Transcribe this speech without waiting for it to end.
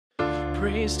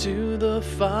Praise to the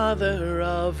Father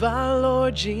of our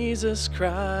Lord Jesus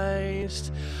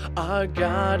Christ, our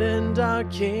God and our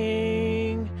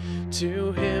King.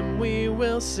 To him we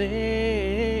will sing.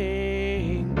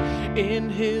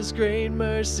 In his great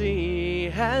mercy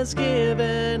has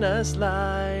given us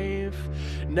life.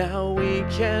 Now we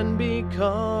can be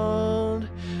called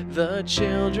the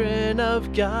children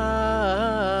of God.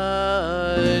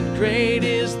 Great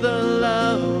is the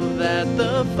love that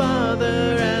the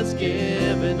Father has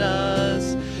given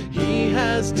us. He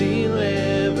has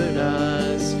delivered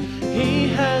us. He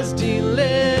has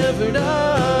delivered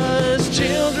us.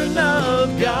 Children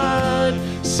of God,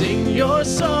 sing your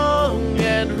song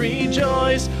and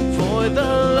rejoice for the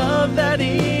love that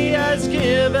he has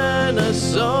given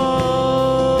us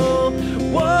all.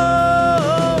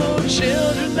 Whoa,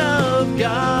 children of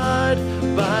God,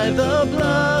 by the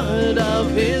blood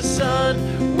of his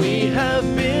Son, we have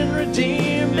been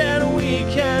redeemed and we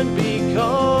can be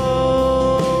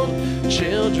called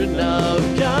children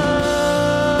of God.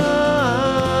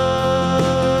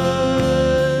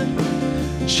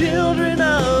 Children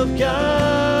of God.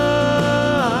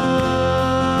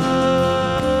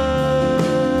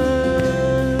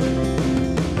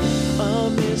 A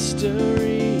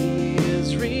mystery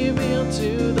is revealed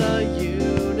to the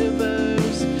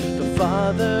universe. The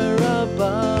Father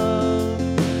above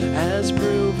has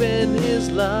proven his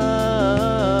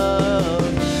love.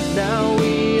 Now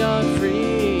we are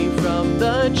free from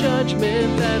the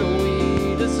judgment that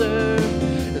we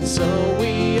deserve, and so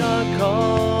we are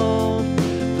called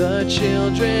the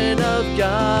children of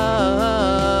God.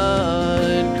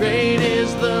 Great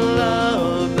is the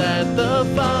love that the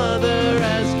Father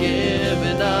has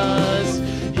given us.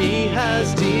 He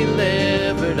has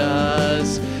delivered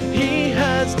us. He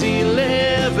has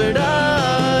delivered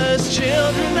us.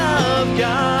 Children of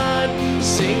God,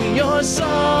 sing your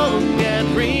song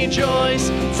and rejoice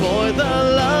for the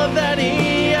love that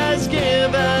he has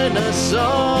given us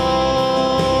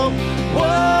all.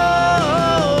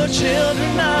 Whoa,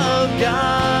 children of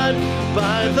God,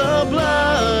 by the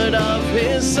blood of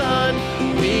his Son,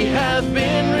 we have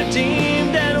been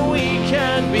redeemed and we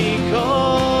can be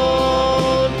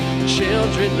called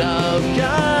children of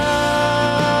God.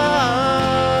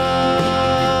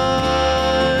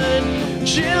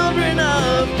 Children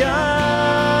of God.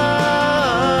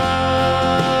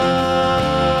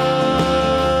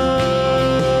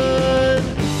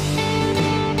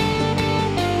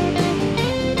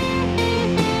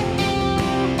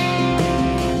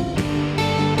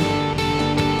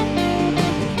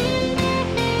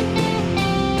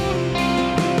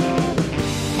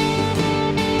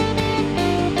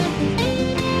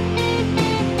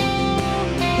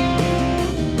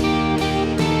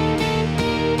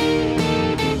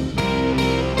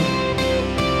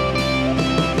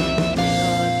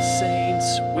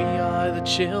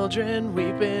 Children,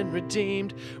 we've been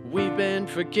redeemed, we've been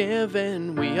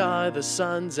forgiven. We are the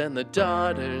sons and the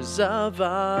daughters of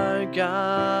our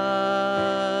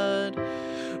God.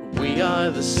 We are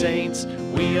the saints,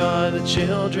 we are the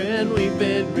children, we've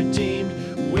been redeemed,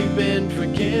 we've been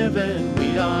forgiven.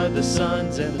 We are the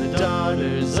sons and the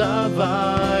daughters of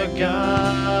our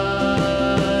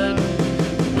God.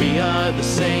 We are the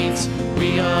saints,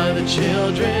 we are the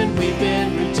children, we've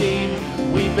been redeemed,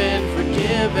 we've been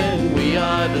forgiven. We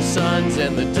are the sons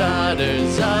and the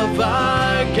daughters of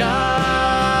our God.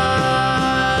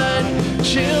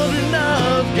 Children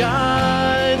of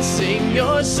God, sing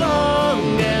your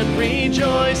song and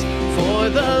rejoice for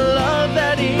the love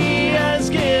that he has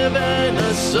given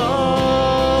us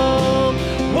all.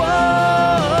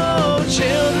 Whoa,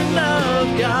 children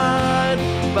of God,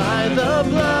 by the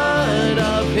blood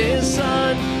of his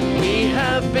Son, we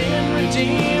have been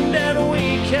redeemed and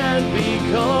we can be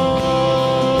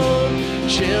called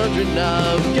children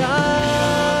of God.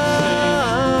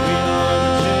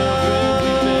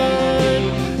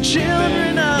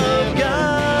 Children of God.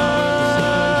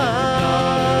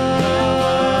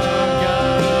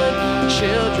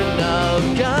 Children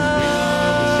of God.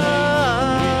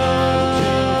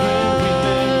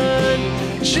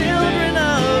 Children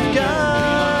of God.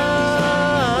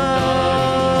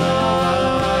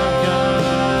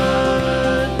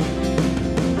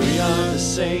 We are the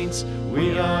saints,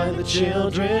 we are the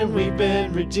children, we've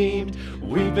been redeemed,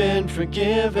 we've been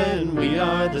forgiven. We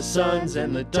are the sons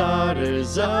and the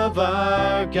daughters of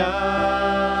our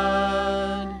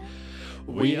God.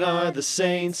 We are the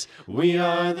saints, we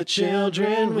are the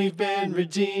children, we've been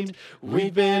redeemed,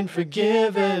 we've been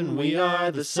forgiven. We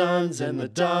are the sons and the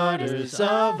daughters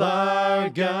of our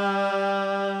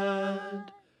God.